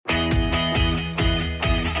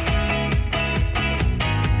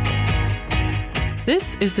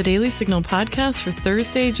This is the Daily Signal podcast for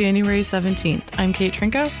Thursday, January 17th. I'm Kate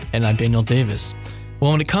Trinko. And I'm Daniel Davis.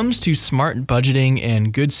 Well, when it comes to smart budgeting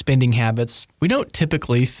and good spending habits, we don't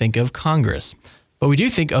typically think of Congress. But we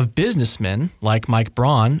do think of businessmen like Mike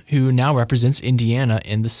Braun, who now represents Indiana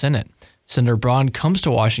in the Senate. Senator Braun comes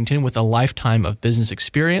to Washington with a lifetime of business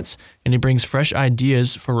experience, and he brings fresh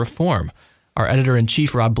ideas for reform. Our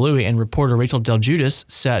editor-in-chief, Rob Bluey, and reporter Rachel Del Giudice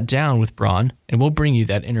sat down with Braun, and we'll bring you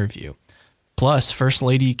that interview. Plus, First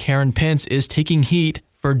Lady Karen Pence is taking heat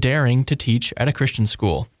for daring to teach at a Christian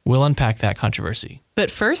school. We'll unpack that controversy.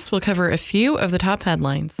 But first, we'll cover a few of the top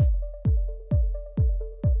headlines.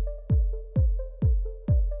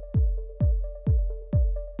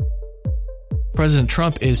 President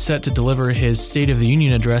Trump is set to deliver his State of the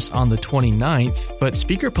Union address on the 29th, but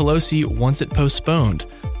Speaker Pelosi wants it postponed.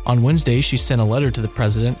 On Wednesday, she sent a letter to the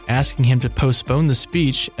president asking him to postpone the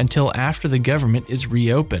speech until after the government is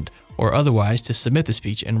reopened, or otherwise to submit the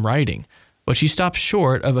speech in writing. But she stopped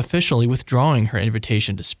short of officially withdrawing her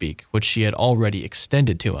invitation to speak, which she had already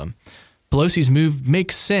extended to him. Pelosi's move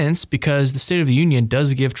makes sense because the State of the Union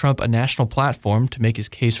does give Trump a national platform to make his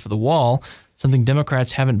case for the wall, something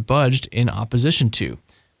Democrats haven't budged in opposition to.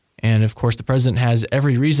 And of course, the president has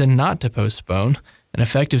every reason not to postpone. An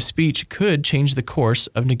effective speech could change the course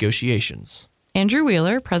of negotiations. Andrew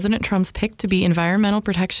Wheeler, President Trump's pick to be Environmental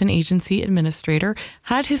Protection Agency Administrator,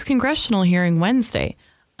 had his congressional hearing Wednesday.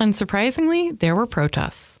 Unsurprisingly, there were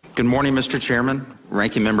protests. Good morning, Mr. Chairman,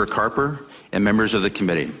 Ranking Member Carper, and members of the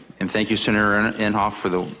committee. And thank you, Senator Inhofe, for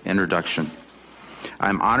the introduction.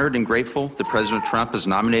 I'm honored and grateful that President Trump has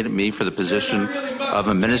nominated me for the position of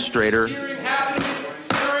Administrator.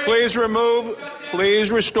 Please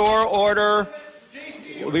restore order.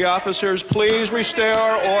 The officers, please restore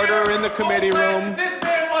order in the committee room. This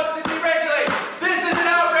man wants to deregulate. This is an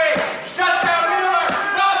outrage. Shut down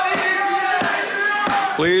New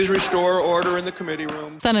York. Please restore order in the committee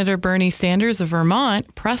room. Senator Bernie Sanders of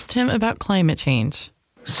Vermont pressed him about climate change.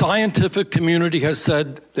 Scientific community has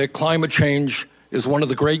said that climate change is one of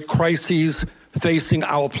the great crises facing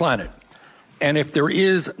our planet. And if there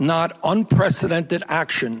is not unprecedented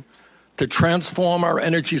action to transform our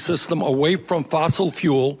energy system away from fossil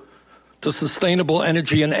fuel to sustainable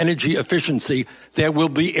energy and energy efficiency, there will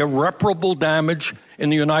be irreparable damage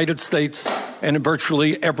in the United States and in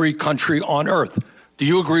virtually every country on Earth. Do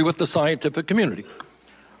you agree with the scientific community?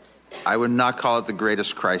 I would not call it the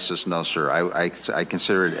greatest crisis, no, sir. I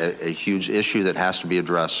consider it a huge issue that has to be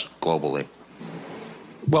addressed globally.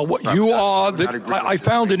 Well, what you are, I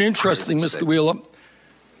found it interesting, Mr. Wheeler.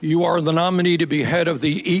 You are the nominee to be head of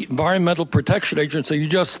the Environmental Protection Agency. You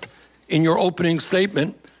just, in your opening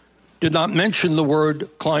statement, did not mention the word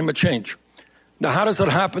climate change. Now, how does it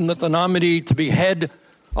happen that the nominee to be head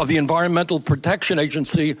of the Environmental Protection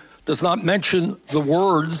Agency does not mention the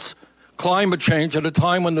words climate change at a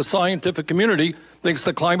time when the scientific community thinks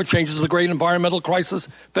that climate change is the great environmental crisis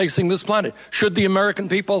facing this planet? Should the American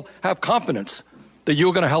people have confidence that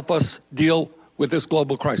you're going to help us deal with this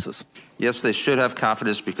global crisis? Yes, they should have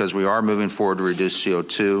confidence because we are moving forward to reduce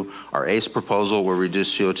CO2. Our ACE proposal will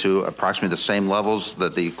reduce CO2 approximately the same levels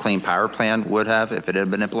that the Clean Power Plan would have if it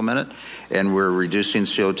had been implemented. And we're reducing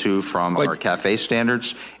CO2 from our CAFE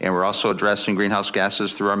standards, and we're also addressing greenhouse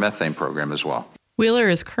gases through our methane program as well. Wheeler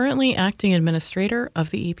is currently acting administrator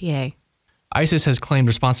of the EPA. ISIS has claimed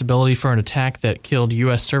responsibility for an attack that killed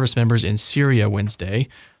U.S. service members in Syria Wednesday.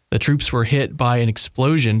 The troops were hit by an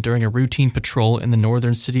explosion during a routine patrol in the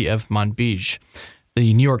northern city of Manbij.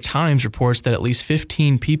 The New York Times reports that at least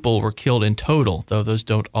 15 people were killed in total, though those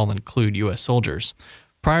don't all include U.S. soldiers.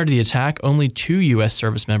 Prior to the attack, only 2 U.S.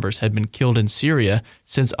 service members had been killed in Syria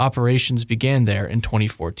since operations began there in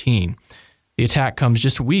 2014. The attack comes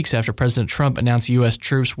just weeks after President Trump announced U.S.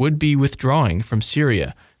 troops would be withdrawing from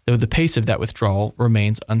Syria, though the pace of that withdrawal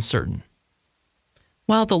remains uncertain.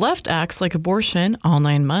 While the left acts like abortion, all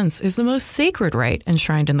 9 months, is the most sacred right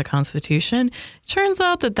enshrined in the Constitution, it turns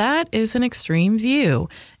out that is an extreme view.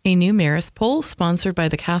 A new Marist poll, sponsored by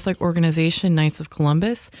the Catholic organization Knights of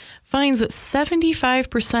Columbus, finds that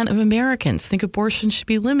 75% of Americans think abortion should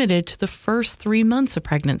be limited to the first 3 months of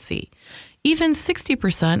pregnancy. Even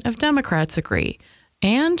 60% of Democrats agree.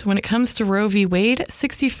 And when it comes to Roe v. Wade,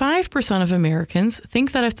 65% of Americans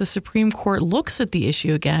think that if the Supreme Court looks at the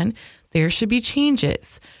issue again, there should be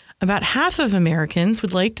changes. About half of Americans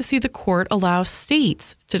would like to see the court allow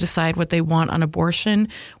states to decide what they want on abortion,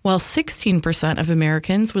 while 16% of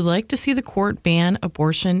Americans would like to see the court ban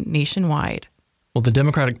abortion nationwide. Well, the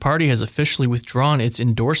Democratic Party has officially withdrawn its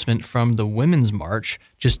endorsement from the Women's March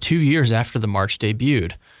just 2 years after the march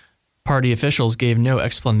debuted. Party officials gave no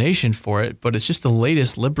explanation for it, but it's just the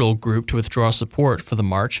latest liberal group to withdraw support for the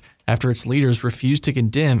march after its leaders refused to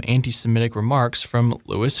condemn anti-Semitic remarks from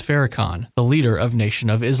Louis Farrakhan, the leader of Nation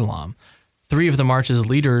of Islam. 3 of the march's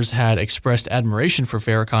leaders had expressed admiration for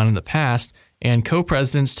Farrakhan in the past, and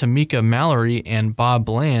co-presidents Tamika Mallory and Bob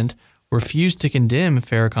Bland refused to condemn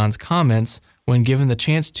Farrakhan's comments when given the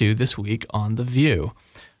chance to this week on The View.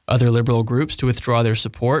 Other liberal groups to withdraw their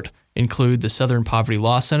support include the Southern Poverty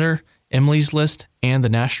Law Center, Emily's List, and the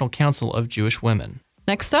National Council of Jewish Women.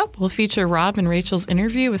 Next up, we'll feature Rob and Rachel's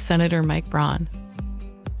interview with Senator Mike Braun.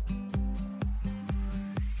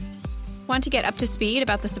 Want to get up to speed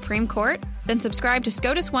about the Supreme Court? Then subscribe to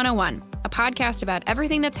SCOTUS 101, a podcast about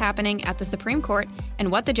everything that's happening at the Supreme Court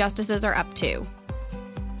and what the justices are up to.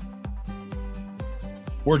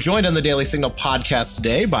 We're joined on the Daily Signal podcast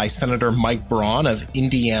today by Senator Mike Braun of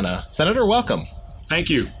Indiana. Senator, welcome. Thank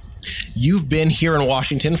you. You've been here in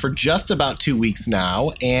Washington for just about 2 weeks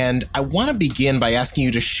now, and I want to begin by asking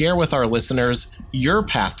you to share with our listeners your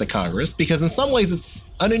path to Congress, because in some ways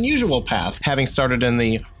it's an unusual path, having started in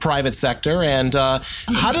the private sector. And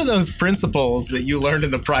how do those principles that you learned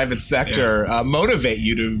in the private sector motivate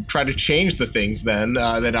you to try to change the things then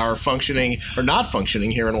that are functioning or not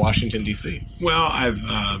functioning here in Washington, D.C.? Well, I've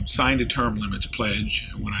signed a term limits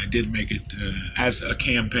pledge when I did make it as a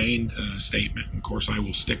campaign statement. Of course, I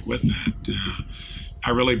will stick with that. I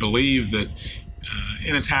really believe that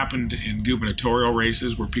and it's happened in gubernatorial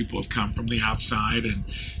races where people have come from the outside and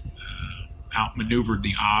outmaneuvered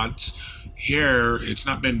the odds. Here, it's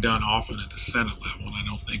not been done often at the Senate level, and I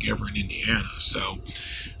don't think ever in Indiana. So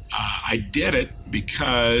I did it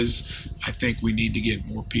because I think we need to get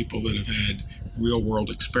more people that have had real-world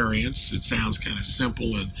experience. It sounds kind of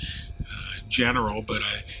simple and general, but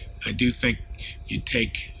I do think you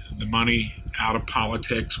take the money out of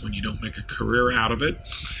politics when you don't make a career out of it.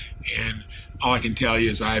 And all I can tell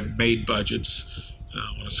you is I've made budgets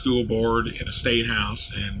on a school board, in a state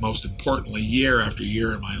house, and most importantly, year after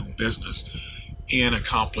year in my own business, and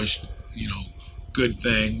accomplished, good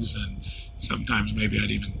things, and sometimes maybe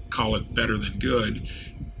I'd even call it better than good.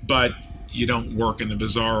 But you don't work in the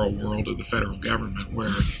bizarro world of the federal government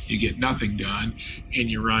where you get nothing done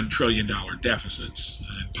and you run trillion-dollar deficits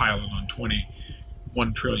and pile it on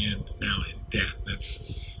 $21 trillion now in debt.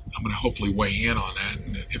 I'm going to hopefully weigh in on that.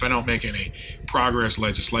 And if I don't make any progress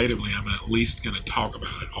legislatively, I'm at least going to talk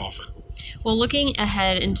about it often. Well, looking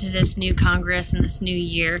ahead into this new Congress and this new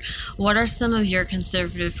year, what are some of your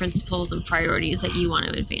conservative principles and priorities that you want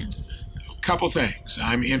to advance? A couple things.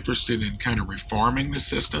 I'm interested in kind of reforming the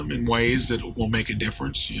system in ways that will make a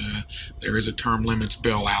difference. There is a term limits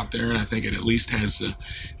bill out there, and I think it at least has a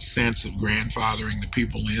sense of grandfathering the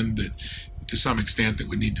people in that to some extent that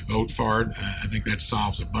we need to vote for it. I think that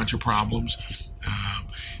solves a bunch of problems.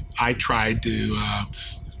 I tried to,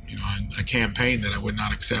 in a campaign that I would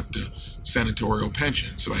not accept a senatorial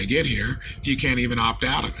pension. So I get here, you can't even opt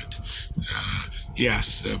out of it.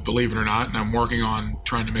 Yes, believe it or not, and I'm working on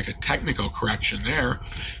trying to make a technical correction there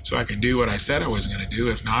so I can do what I said I was going to do.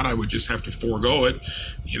 If not, I would just have to forego it,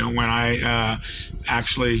 when I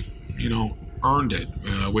actually, earned it,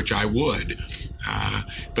 which I would.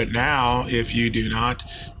 But now, if you do not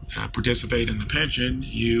participate in the pension,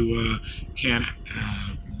 you can't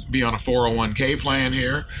be on a 401k plan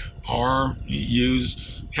here or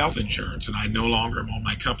use health insurance, and I no longer am on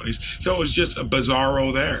my companies. So it was just a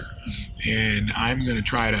bizarro there. And I'm going to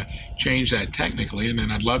try to change that technically, and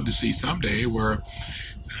then I'd love to see someday where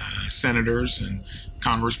senators and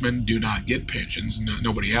congressmen do not get pensions,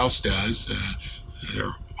 nobody else does.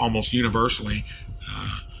 They're almost universally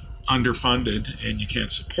underfunded and you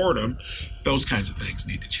can't support them. Those kinds of things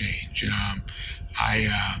need to change. I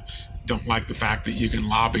don't like the fact that you can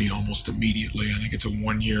lobby almost immediately. I think it's a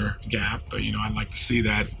 1-year gap, but I'd like to see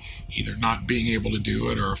that either not being able to do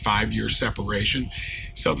it or a 5-year separation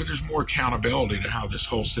so that there's more accountability to how this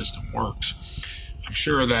whole system works. I'm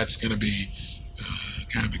sure that's going to be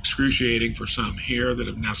kind of excruciating for some here that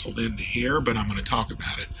have nestled into here, but I'm going to talk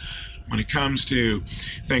about it. When it comes to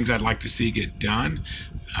things I'd like to see get done,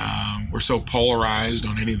 we're so polarized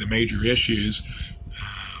on any of the major issues.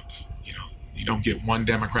 You don't get one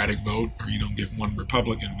Democratic vote or you don't get one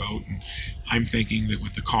Republican vote. And I'm thinking that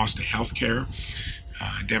with the cost of health care,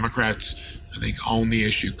 Democrats, I think, own the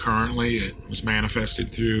issue currently. It was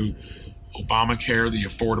manifested through Obamacare, the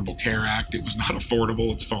Affordable Care Act. It was not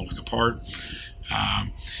affordable. It's falling apart.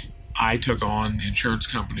 I took on insurance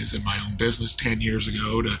companies in my own business 10 years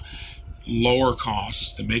ago to lower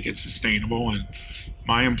costs, to make it sustainable, and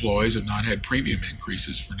my employees have not had premium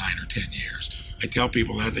increases for 9 or 10 years. I tell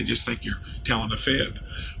people that, they just think you're telling a fib.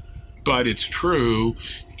 But it's true,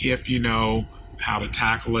 if you know how to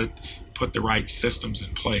tackle it, put the right systems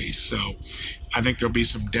in place. So I think there'll be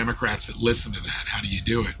some Democrats that listen to that. How do you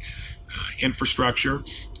do it? Infrastructure,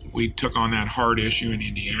 we took on that hard issue in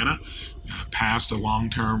Indiana, passed a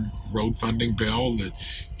long-term road funding bill that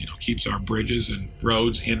keeps our bridges and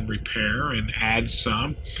roads in repair and adds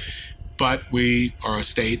some. But we are a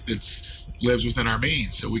state that lives within our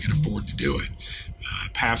means, so we can afford to do it.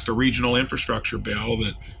 Passed a regional infrastructure bill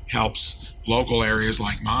that helps local areas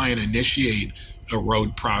like mine initiate a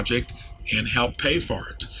road project and help pay for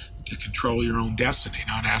it, to control your own destiny,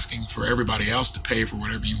 not asking for everybody else to pay for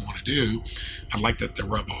whatever you want to do. I'd like that to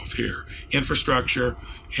rub off here. Infrastructure,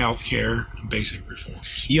 healthcare, and basic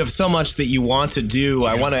reforms. You have so much that you want to do.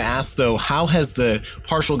 I want to ask, though, how has the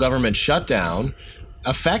partial government shutdown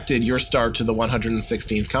affected your start to the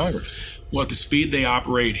 116th Congress? Well, at the speed they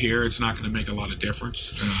operate here, it's not going to make a lot of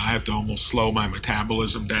difference. I have to almost slow my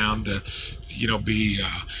metabolism down to, be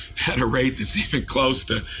at a rate that's even close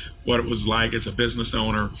to what it was like as a business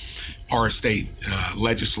owner or a state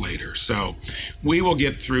legislator. So we will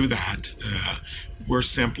get through that. We're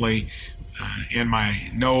simply in my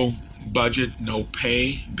no budget, no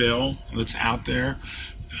pay bill that's out there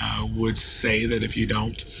would say that if you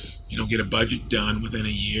don't get a budget done within a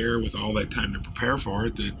year with all that time to prepare for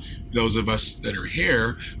it, that those of us that are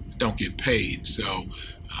here don't get paid. So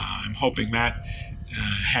I'm hoping that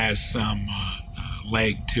has some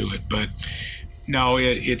leg to it. But no,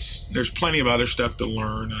 there's plenty of other stuff to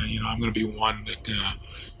learn. I'm going to be one that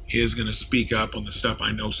is going to speak up on the stuff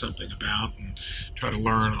I know something about and try to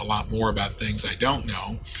learn a lot more about things I don't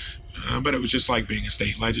know. But it was just like being a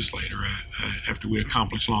state legislator. After we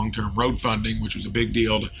accomplished long-term road funding, which was a big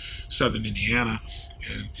deal to Southern Indiana,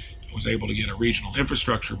 and was able to get a regional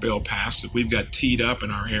infrastructure bill passed that we've got teed up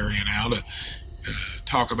in our area now to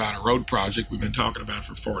talk about a road project we've been talking about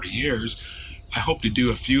for 40 years. I hope to do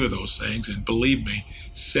a few of those things, and believe me,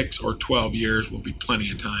 6 or 12 years will be plenty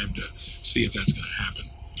of time to see if that's going to happen.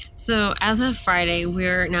 So as of Friday,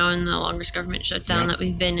 we're now in the longest government shutdown that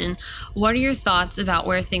we've been in. What are your thoughts about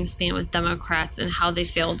where things stand with Democrats and how they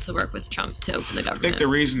failed to work with Trump to open the government? I think the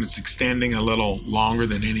reason it's extending a little longer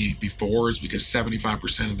than any before is because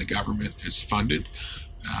 75% of the government is funded.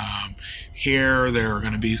 Here, there are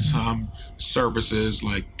going to be some services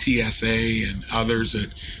like TSA and others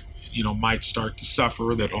that might start to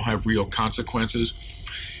suffer, that will have real consequences.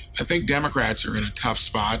 I think Democrats are in a tough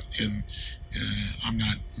spot, and I'm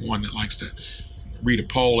not one that likes to read a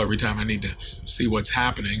poll every time I need to see what's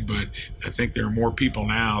happening, but I think there are more people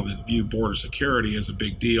now that view border security as a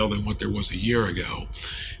big deal than what there was a year ago.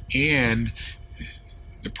 And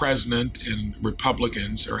the president and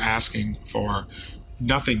Republicans are asking for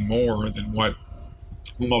nothing more than what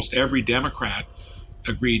almost every Democrat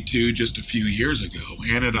agreed to just a few years ago,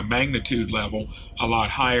 and at a magnitude level a lot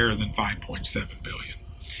higher than $5.7 billion.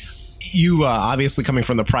 You obviously, coming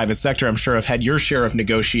from the private sector, I'm sure have had your share of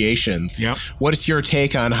negotiations. Yep. What is your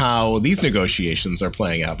take on how these negotiations are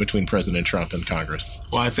playing out between President Trump and Congress?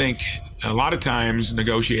 Well, I think a lot of times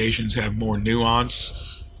negotiations have more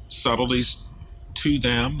nuance, subtleties to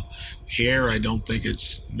them. Here, I don't think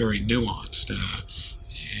it's very nuanced.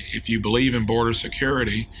 If you believe in border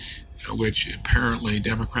security, which apparently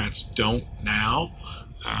Democrats don't now,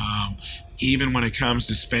 even when it comes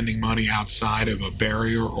to spending money outside of a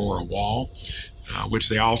barrier or a wall, which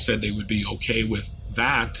they all said they would be okay with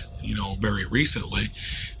that, very recently.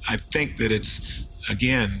 I think that it's,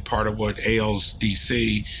 again, part of what ails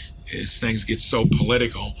D.C. is things get so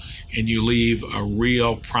political and you leave a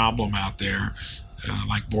real problem out there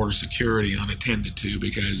like border security unattended to,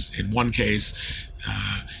 because in one case,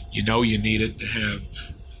 you need it to have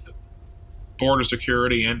border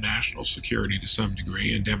security and national security to some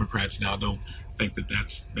degree, and Democrats now don't think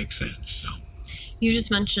that makes sense. So, you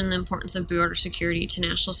just mentioned the importance of border security to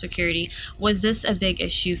national security. Was this a big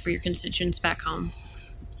issue for your constituents back home?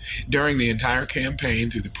 During the entire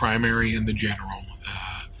campaign, through the primary and the general,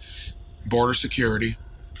 border security,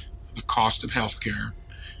 the cost of health care,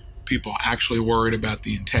 people actually worried about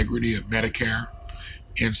the integrity of Medicare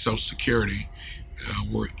and Social Security,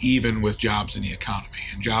 were even with jobs in the economy.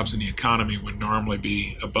 And jobs in the economy would normally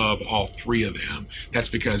be above all three of them. That's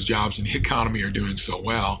because jobs in the economy are doing so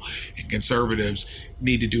well. And conservatives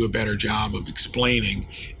need to do a better job of explaining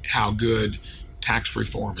how good tax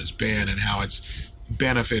reform has been and how it's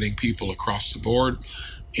benefiting people across the board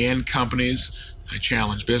and companies. I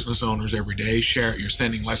challenge business owners every day. You're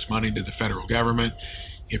sending less money to the federal government.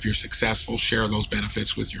 If you're successful, share those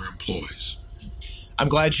benefits with your employees. I'm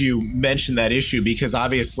glad you mentioned that issue because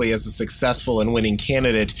obviously as a successful and winning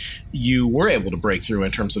candidate, you were able to break through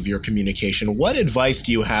in terms of your communication. What advice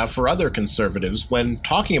do you have for other conservatives when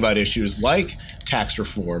talking about issues like tax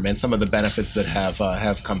reform and some of the benefits that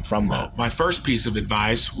have come from that? Well, my first piece of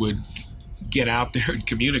advice would get out there and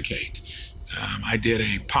communicate. I did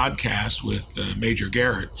a podcast with Major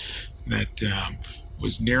Garrett that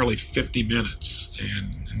was nearly 50 minutes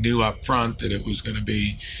and knew up front that it was going to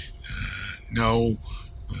be no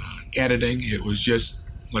editing. It was just,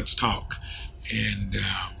 let's talk. And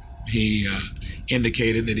he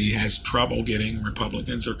indicated that he has trouble getting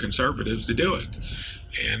Republicans or conservatives to do it.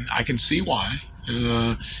 And I can see why,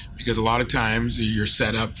 because a lot of times you're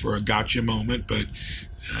set up for a gotcha moment, but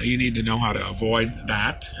you need to know how to avoid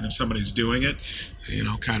that. And if somebody's doing it,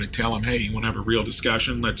 kind of tell them, hey, you want to have a real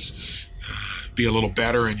discussion? Let's be a little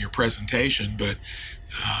better in your presentation. But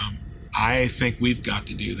I think we've got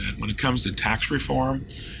to do that. When it comes to tax reform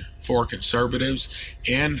for conservatives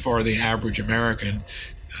and for the average American,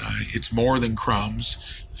 it's more than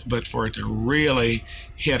crumbs. But for it to really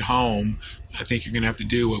hit home, I think you're going to have to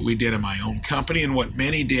do what we did in my own company and what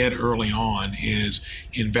many did early on is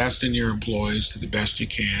invest in your employees to the best you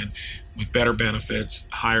can with better benefits,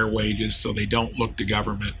 higher wages, so they don't look to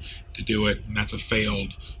government to do it. And that's a failed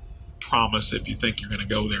promise if you think you're going to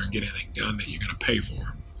go there and get anything done that you're going to pay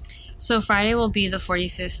for. So Friday will be the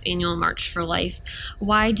 45th annual March for Life.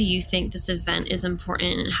 Why do you think this event is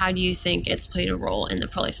important, and how do you think it's played a role in the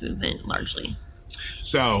pro-life movement largely?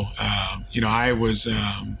 So, I was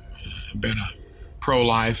been a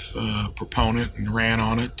pro-life proponent and ran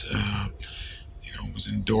on it. Was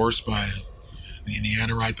endorsed by the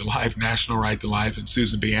Indiana Right to Life, National Right to Life, and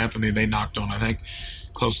Susan B. Anthony. They knocked on, I think,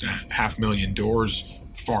 close to 500,000 doors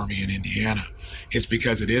for me in Indiana. It's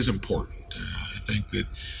because it is important. I think that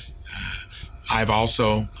I've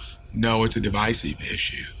also know it's a divisive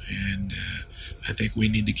issue, and I think we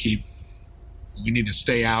need to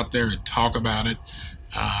stay out there and talk about it,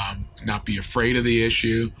 not be afraid of the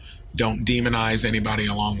issue. Don't demonize anybody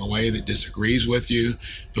along the way that disagrees with you,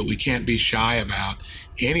 but we can't be shy about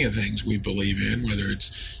any of the things we believe in, whether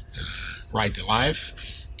it's right to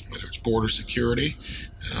life, whether it's border security,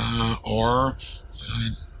 or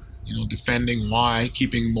defending why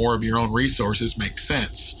keeping more of your own resources makes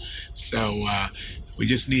sense. So we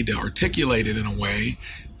just need to articulate it in a way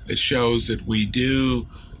that shows that we do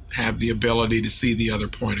have the ability to see the other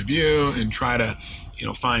point of view and try to,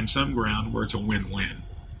 find some ground where it's a win-win.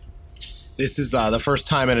 This is the first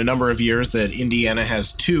time in a number of years that Indiana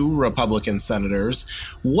has 2 Republican senators.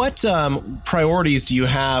 What priorities do you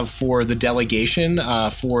have for the delegation,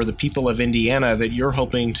 for the people of Indiana that you're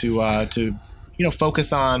hoping to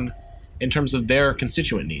focus on in terms of their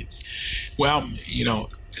constituent needs? Well,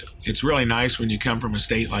 it's really nice when you come from a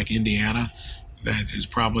state like Indiana that has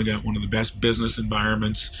probably got one of the best business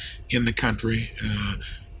environments in the country.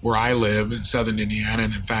 Where I live in southern Indiana,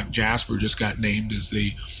 and in fact, Jasper just got named as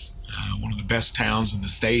the one of the best towns in the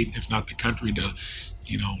state, if not the country, to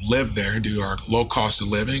live there, do our low cost of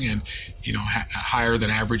living, and higher than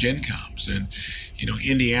average incomes. And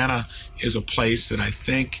Indiana is a place that I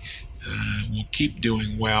think will keep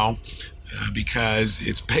doing well because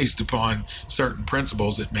it's based upon certain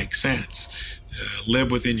principles that make sense. Live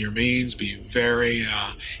within your means, be very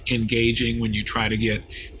engaging when you try to get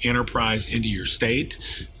enterprise into your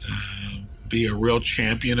state, be a real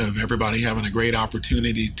champion of everybody having a great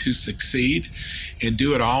opportunity to succeed, and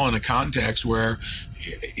do it all in a context where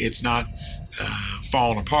it's not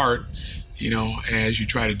falling apart, as you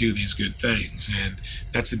try to do these good things. And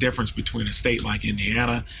that's the difference between a state like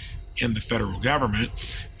Indiana and the federal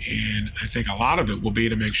government. And I think a lot of it will be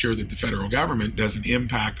to make sure that the federal government doesn't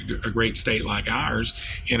impact a great state like ours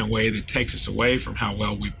in a way that takes us away from how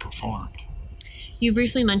well we've performed. You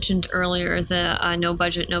briefly mentioned earlier the no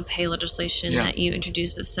budget, no pay legislation that you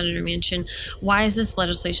introduced with Senator Manchin. Why is this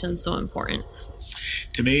legislation so important?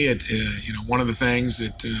 To me, one of the things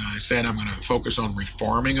that I said, I'm going to focus on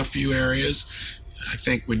reforming a few areas. I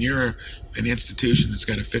think when you're an institution that's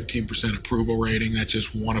got a 15% approval rating, that's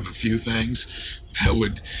just one of a few things that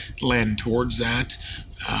would lend towards that.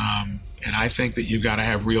 And I think that you've got to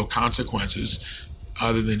have real consequences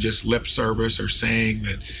other than just lip service or saying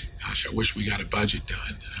that, gosh, I wish we got a budget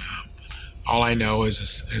done. All I know is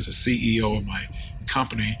as a CEO of my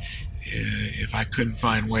company, if I couldn't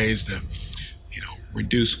find ways to,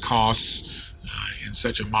 reduce costs in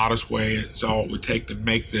such a modest way, it's all it would take to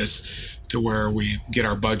make this to where we get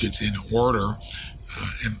our budgets in order.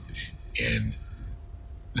 And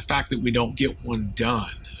the fact that we don't get one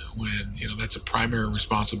done when, that's a primary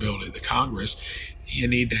responsibility of the Congress, you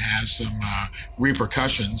need to have some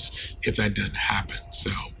repercussions if that doesn't happen.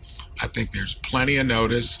 So I think there's plenty of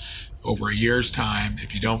notice over a year's time.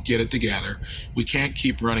 If you don't get it together, we can't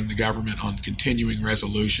keep running the government on continuing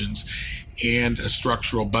resolutions and a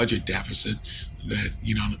structural budget deficit that,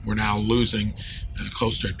 we're now losing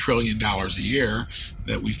close to $1 trillion a year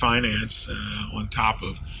that we finance on top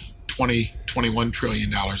of $21 trillion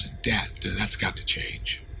in debt. That's got to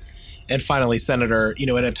change. And finally, Senator, in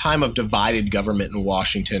a time of divided government in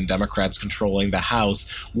Washington, Democrats controlling the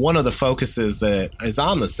House, one of the focuses that is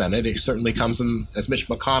on the Senate, it certainly comes in, as Mitch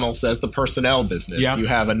McConnell says, the personnel business. Yeah. You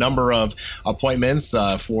have a number of appointments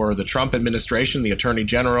for the Trump administration, the Attorney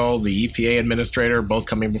General, the EPA administrator, both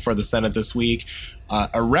coming before the Senate this week.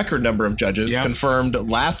 A record number of judges confirmed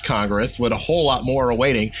last Congress, with a whole lot more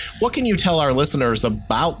awaiting. What can you tell our listeners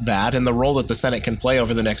about that and the role that the Senate can play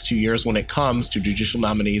over the next 2 years when it comes to judicial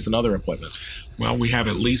nominees and other appointments? Well, we have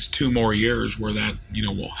at least 2 more years where that,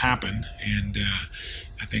 will happen. And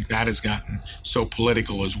I think that has gotten so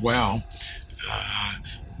political as well.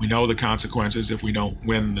 We know the consequences if we don't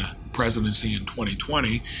win the presidency in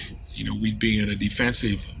 2020. We'd be in a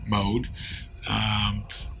defensive mode.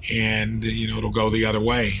 And, it'll go the other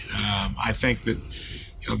way. I think that,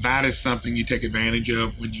 that is something you take advantage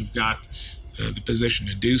of when you've got the position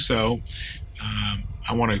to do so.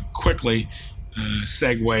 I want to quickly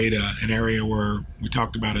segue to an area where we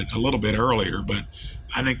talked about it a little bit earlier, but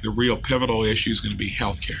I think the real pivotal issue is going to be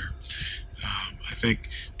healthcare. I think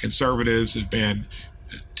conservatives have been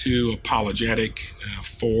too apologetic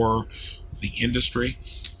for the industry.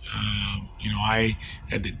 I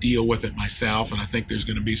had to deal with it myself, and I think there's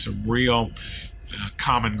going to be some real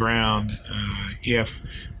common ground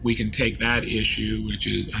if we can take that issue, which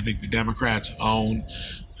is, I think the Democrats own.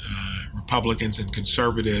 Republicans and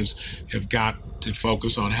conservatives have got to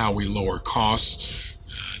focus on how we lower costs.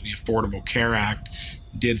 The Affordable Care Act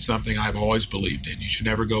did something I've always believed in. You should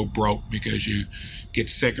never go broke because you get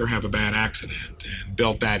sick or have a bad accident, and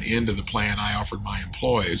built that into the plan I offered my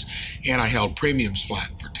employees, and I held premiums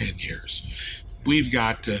flat for 10 years. We've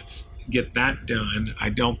got to get that done. I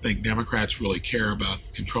don't think Democrats really care about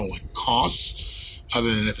controlling costs other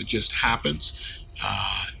than if it just happens.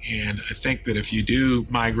 And I think that if you do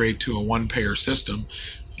migrate to a one-payer system,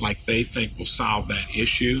 like they think will solve that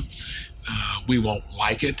issue, we won't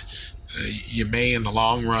like it. You may, in the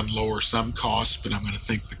long run, lower some costs, but I'm going to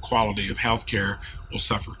think the quality of healthcare will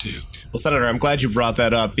suffer too. Well, Senator, I'm glad you brought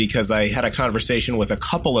that up because I had a conversation with a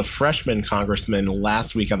couple of freshman congressmen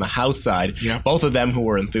last week on the House side, both of them who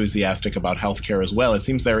were enthusiastic about healthcare as well. It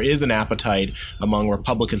seems there is an appetite among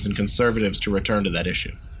Republicans and conservatives to return to that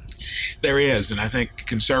issue. There is, and I think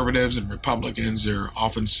conservatives and Republicans are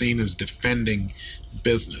often seen as defending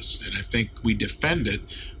business, and I think we defend it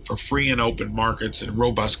for free and open markets and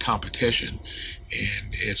robust competition,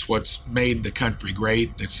 and it's what's made the country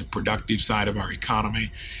great. It's the productive side of our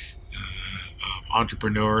economy, of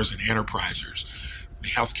entrepreneurs and enterprisers. The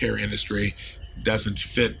healthcare industry doesn't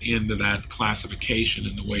fit into that classification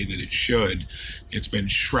in the way that it should. It's been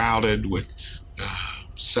shrouded with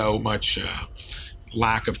so much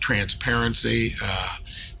lack of transparency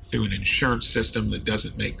through an insurance system that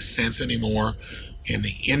doesn't make sense anymore. In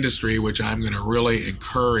the industry, which I'm going to really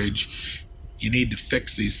encourage, you need to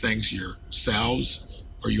fix these things yourselves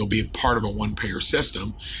or you'll be a part of a one-payer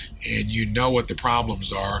system, and you know what the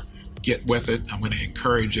problems are. Get with it. I'm going to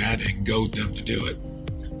encourage that and goad them to do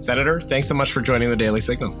it. Senator, thanks so much for joining the Daily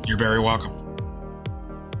Signal. You're very welcome.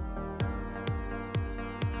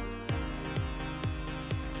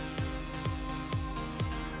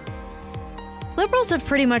 Liberals have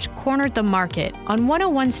pretty much cornered the market on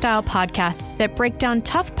 101-style podcasts that break down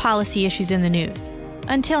tough policy issues in the news.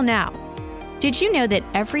 Until now. Did you know that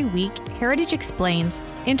every week, Heritage Explains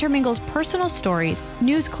intermingles personal stories,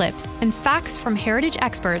 news clips, and facts from Heritage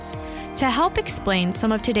experts to help explain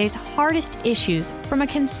some of today's hardest issues from a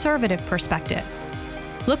conservative perspective?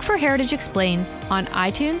 Look for Heritage Explains on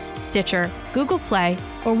iTunes, Stitcher, Google Play,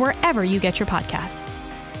 or wherever you get your podcasts.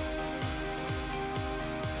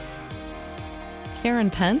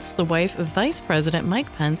 Karen Pence, the wife of Vice President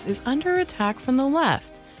Mike Pence, is under attack from the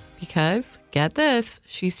left because, get this,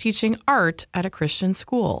 she's teaching art at a Christian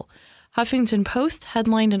school. Huffington Post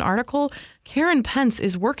headlined an article, Karen Pence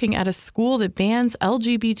is working at a school that bans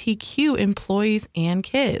LGBTQ employees and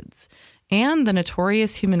kids. And the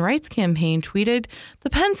Notorious Human Rights Campaign tweeted,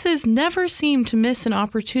 the Pences never seem to miss an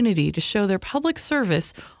opportunity to show their public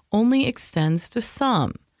service only extends to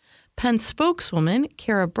some. Pence spokeswoman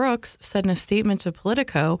Kara Brooks said in a statement to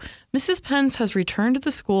Politico, Mrs. Pence has returned to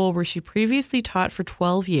the school where she previously taught for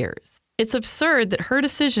 12 years. It's absurd that her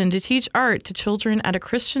decision to teach art to children at a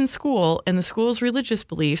Christian school and the school's religious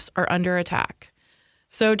beliefs are under attack.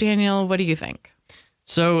 So, Daniel, what do you think?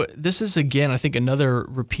 So this is, again, I think another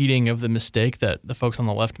repeating of the mistake that the folks on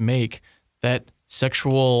the left make, that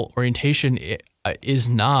sexual orientation is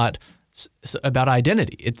not about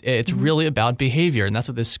identity. It's really about behavior, and that's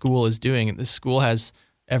what this school is doing. And this school has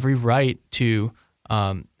every right to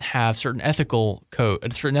have a certain ethical code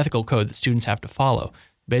that students have to follow.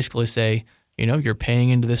 Basically say, you're paying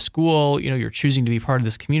into this school, you're choosing to be part of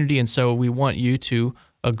this community, and so we want you to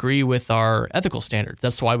agree with our ethical standards.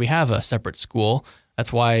 That's why we have a separate school.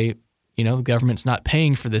 That's why, the government's not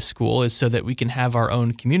paying for this school, is so that we can have our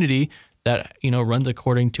own community that, runs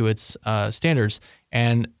according to its standards.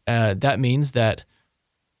 And that means that,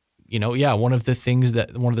 one of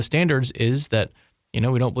the standards is that,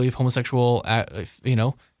 we don't believe homosexual,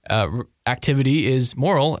 activity is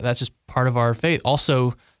moral. That's just part of our faith.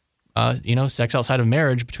 Also, sex outside of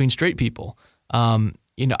marriage between straight people. I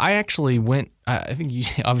actually went, I think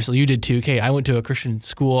obviously you did too, Kate. I went to a Christian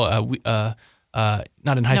school, not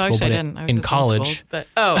in high school, but in college. For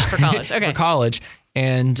college. Okay. For college.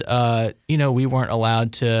 And, we weren't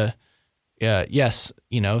allowed to,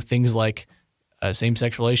 things like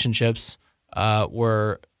same-sex relationships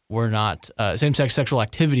were not, same-sex sexual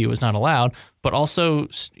activity was not allowed, but also,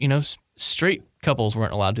 straight couples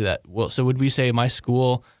weren't allowed to do that. Well, so would we say my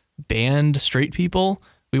school banned straight people?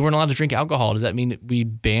 We weren't allowed to drink alcohol. Does that mean we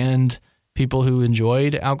banned people who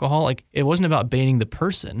enjoyed alcohol? Like, it wasn't about banning the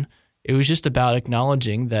person. It was just about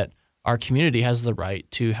acknowledging that our community has the right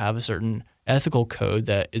to have a certain ethical code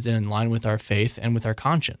that is in line with our faith and with our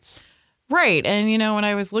conscience. Right. And, when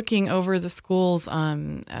I was looking over the school's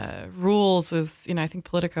rules, I think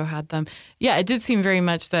Politico had them. Yeah, it did seem very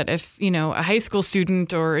much that if, a high school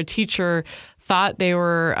student or a teacher thought they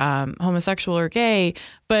were homosexual or gay,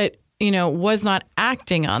 but, was not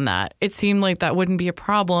acting on that, it seemed like that wouldn't be a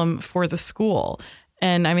problem for the school.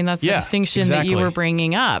 And, that's the distinction that you were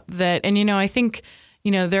bringing up. I think,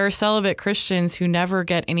 there are celibate Christians who never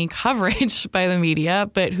get any coverage by the media,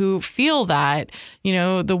 but who feel that,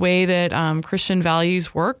 the way that Christian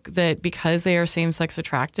values work, that because they are same-sex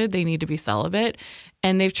attracted, they need to be celibate,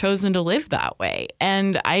 and they've chosen to live that way.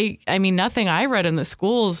 And nothing I read in the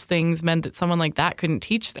school's things meant that someone like that couldn't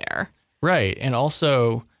teach there. Right. And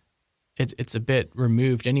also, it's a bit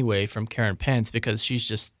removed anyway from Karen Pence because she's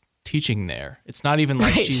just teaching there. It's not even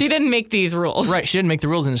like she didn't make these rules. Right. She didn't make the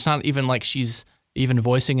rules, and it's not even like she's even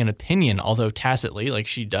voicing an opinion, although tacitly, like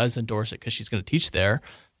she does endorse it because she's going to teach there.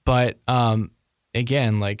 But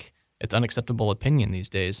again, like it's unacceptable opinion these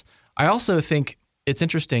days. I also think it's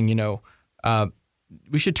interesting,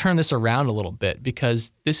 we should turn this around a little bit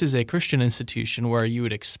because this is a Christian institution where you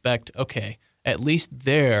would expect, okay, at least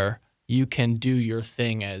there you can do your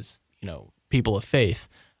thing as, people of faith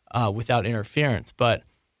without interference. But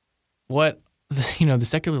what the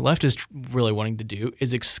secular left is really wanting to do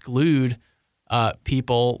is exclude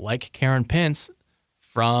people like Karen Pence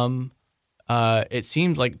from, it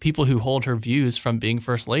seems like people who hold her views from being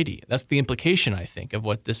first lady. That's the implication, I think, of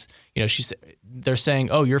what this, they're saying,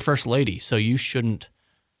 oh, you're first lady, so you shouldn't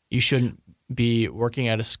be working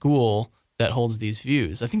at a school that holds these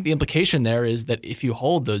views. I think the implication there is that if you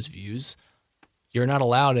hold those views, you're not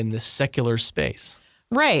allowed in this secular space.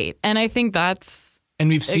 Right. And I think that's... And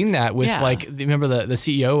we've seen that with remember the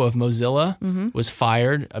CEO of Mozilla was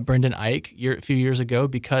fired, Brendan Eich, a few years ago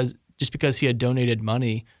because he had donated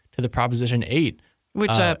money to the Proposition 8, which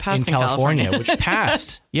passed in California. Which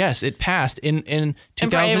passed. Yes, it passed in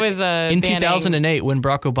 2008 when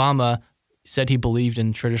Barack Obama said he believed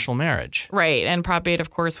in traditional marriage. Right. And Prop 8, of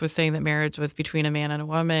course, was saying that marriage was between a man and a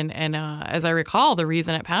woman. And as I recall, the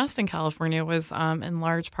reason it passed in California was in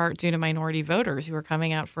large part due to minority voters who were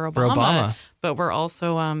coming out for Obama. But were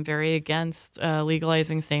also very against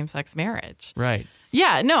legalizing same-sex marriage. Right.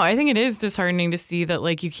 Yeah, no, I think it is disheartening to see that,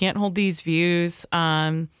 like, you can't hold these views,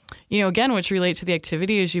 again, which relate to the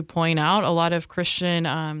activity, as you point out. A lot of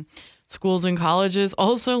Christian schools and colleges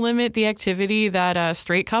also limit the activity that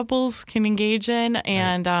straight couples can engage in.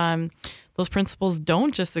 And those principles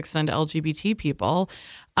don't just extend to LGBT people.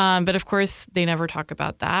 But, of course, they never talk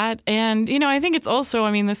about that. And, I think it's also,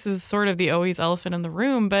 this is sort of the always elephant in the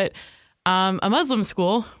room, but a Muslim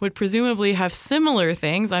school would presumably have similar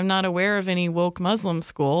things. I'm not aware of any woke Muslim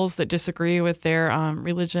schools that disagree with their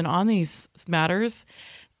religion on these matters.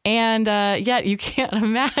 And yet you can't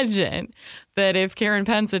imagine that if Karen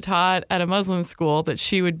Pence had taught at a Muslim school that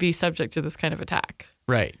she would be subject to this kind of attack.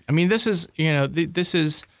 Right. This is, this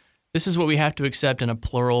is what we have to accept in a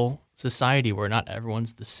plural society where not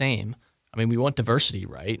everyone's the same. We want diversity,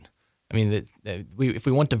 right? I mean, if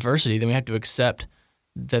we want diversity, then we have to accept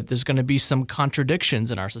that there's going to be some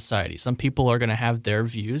contradictions in our society. Some people are going to have their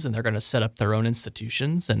views, and they're going to set up their own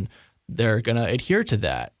institutions, and they're going to adhere to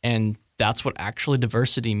that. And that's what actually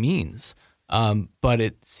diversity means. But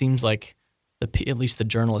it seems like at least the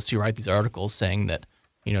journalists who write these articles saying that,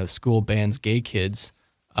 school bans gay kids,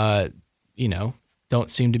 don't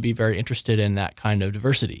seem to be very interested in that kind of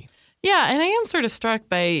diversity. Yeah, and I am sort of struck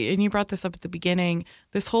by, and you brought this up at the beginning,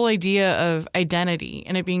 this whole idea of identity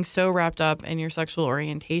and it being so wrapped up in your sexual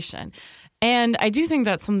orientation. And I do think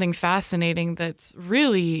that's something fascinating that's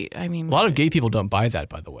really, a lot of gay people don't buy that,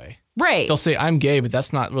 by the way. Right. They'll say, I'm gay, but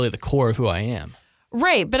that's not really the core of who I am.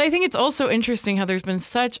 Right. But I think it's also interesting how there's been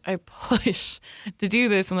such a push to do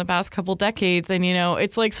this in the past couple decades. And,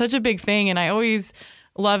 it's like such a big thing. And I always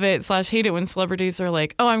love it / hate it when celebrities are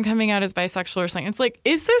like, oh, I'm coming out as bisexual or something. It's like,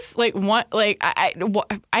 is this like what? Like, I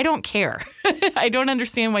don't care. I don't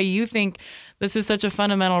understand why you think this is such a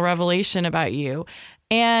fundamental revelation about you.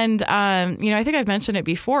 And, I think I've mentioned it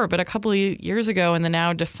before, but a couple of years ago in the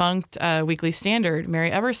now defunct Weekly Standard,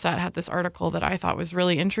 Mary Eberstadt had this article that I thought was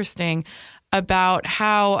really interesting about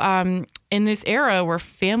how in this era where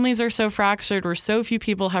families are so fractured, where so few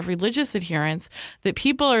people have religious adherence, that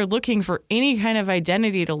people are looking for any kind of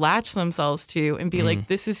identity to latch themselves to and be like,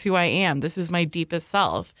 this is who I am. This is my deepest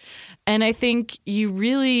self. And I think you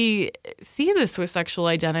really see this with sexual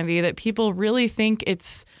identity, that people really think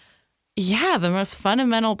it's, the most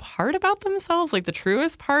fundamental part about themselves, like the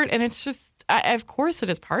truest part. And it's just, of course it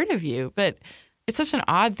is part of you, but it's such an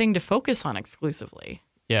odd thing to focus on exclusively.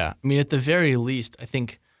 Yeah. I mean, at the very least, I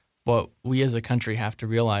think what we as a country have to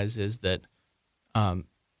realize is that,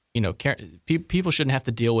 people shouldn't have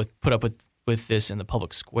to put up with this in the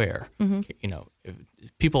public square. Mm-hmm.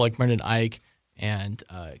 If people like Brendan Eich and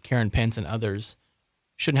Karen Pence and others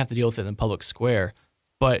shouldn't have to deal with it in the public square.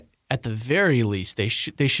 But at the very least, they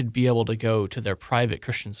should be able to go to their private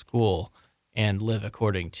Christian school and live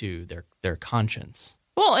according to their conscience.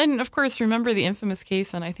 Well, and of course, remember the infamous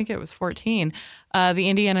case, and I think it was 14, the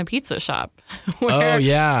Indiana Pizza Shop. Where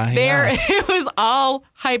it was all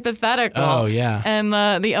hypothetical. Oh yeah,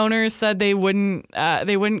 and the owners said they wouldn't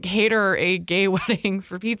cater a gay wedding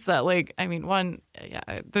for pizza.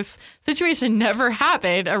 This situation never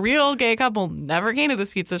happened. A real gay couple never came to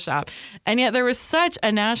this pizza shop, and yet there was such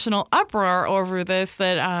a national uproar over this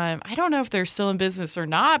that I don't know if they're still in business or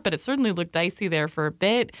not, but it certainly looked dicey there for a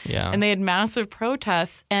bit. Yeah, and they had massive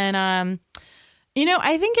protests, and I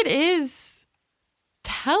think it is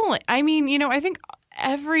telling. I think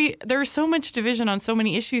there's so much division on so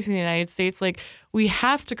many issues in the United States. Like, we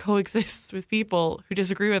have to coexist with people who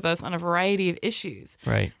disagree with us on a variety of issues.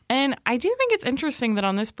 Right. And I do think it's interesting that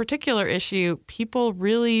on this particular issue, people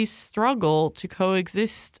really struggle to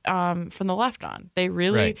coexist from the left on. They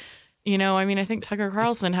really, right. I think Tucker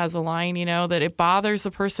Carlson has a line, that it bothers the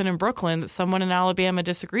person in Brooklyn that someone in Alabama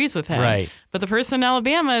disagrees with him. Right. But the person in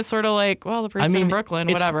Alabama is sort of like, well, the person in Brooklyn,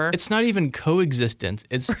 whatever. It's not even coexistence.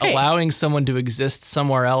 It's allowing someone to exist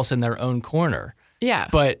somewhere else in their own corner. Yeah.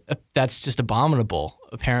 But that's just abominable,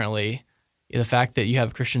 apparently. The fact that you have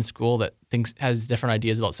a Christian school that has different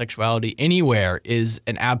ideas about sexuality anywhere is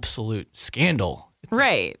an absolute scandal.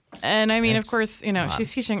 Right. And of course,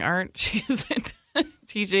 she's teaching art. She isn't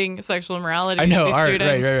teaching sexual immorality. I know, to art,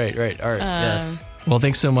 students. right, art, yes. Well,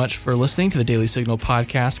 thanks so much for listening to the Daily Signal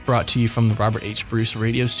podcast, brought to you from the Robert H. Bruce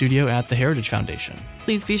Radio Studio at the Heritage Foundation.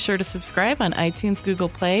 Please be sure to subscribe on iTunes, Google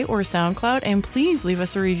Play, or SoundCloud, and please leave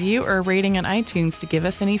us a review or a rating on iTunes to give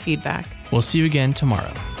us any feedback. We'll see you again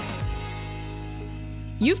tomorrow.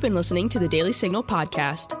 You've been listening to the Daily Signal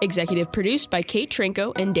podcast, executive produced by Kate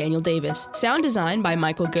Trinko and Daniel Davis. Sound design by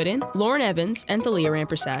Michael Gooden, Lauren Evans, and Thalia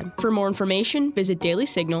Rampersad. For more information, visit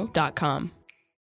dailysignal.com.